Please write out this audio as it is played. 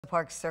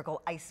Parks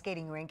Circle ice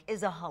skating rink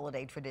is a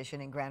holiday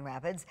tradition in Grand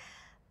Rapids.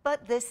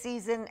 But this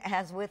season,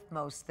 as with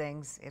most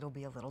things, it'll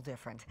be a little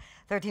different.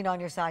 13 on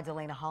your side's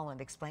Elena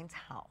Holland explains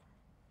how.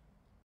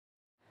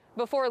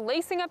 Before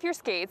lacing up your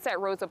skates at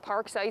Rosa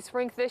Parks ice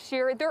rink this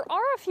year, there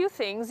are a few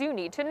things you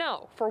need to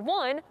know. For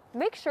one,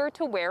 make sure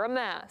to wear a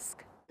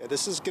mask.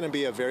 This is going to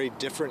be a very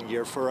different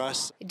year for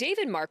us.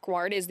 David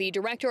Marquardt is the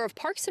director of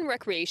Parks and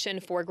Recreation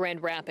for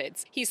Grand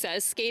Rapids. He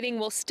says skating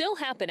will still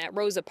happen at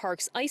Rosa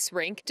Parks ice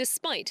rink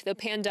despite the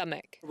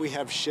pandemic. We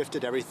have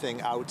shifted everything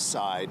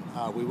outside.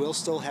 We will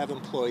still have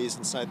employees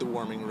inside the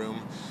warming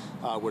room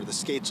where the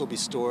skates will be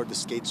stored. The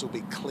skates will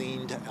be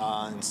cleaned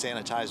and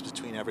sanitized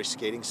between every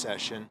skating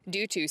session.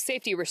 Due to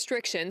safety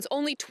restrictions,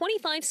 only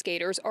 25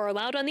 skaters are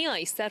allowed on the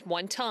ice at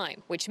one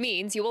time, which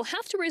means you will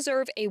have to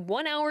reserve a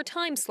 1-hour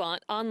time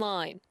slot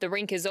online. The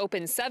rink is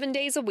open 7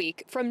 days a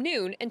week from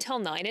noon until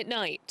 9 at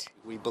night.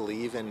 We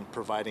believe in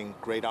providing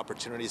great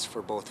opportunities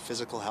for both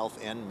physical health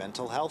and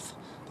mental health.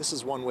 This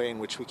is one way in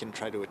which we can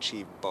try to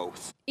achieve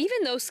both. Even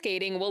though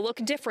skating will look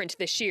different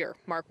this year,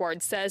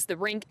 Marquardt says the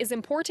rink is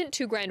important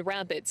to Grand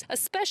Rapids,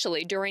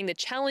 especially during the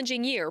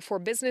challenging year for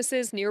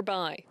businesses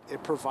nearby.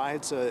 It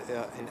provides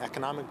an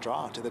economic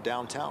draw to the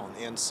downtown,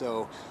 and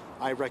so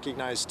I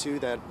recognize too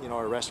that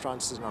our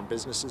restaurants and our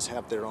businesses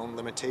have their own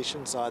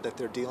limitations that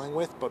they're dealing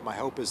with, but my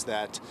hope is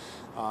that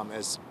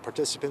as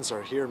participants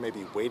are here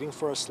maybe waiting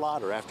for a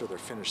slot or after they're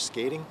finished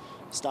skating,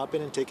 stop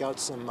in and take out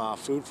some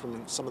food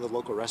from some of the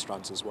local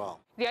restaurants as well.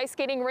 The ice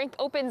skating rink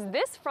opens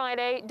this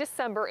Friday,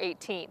 December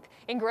 18th.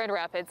 In Grand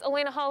Rapids,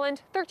 Elena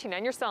Holland, 13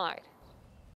 on your side.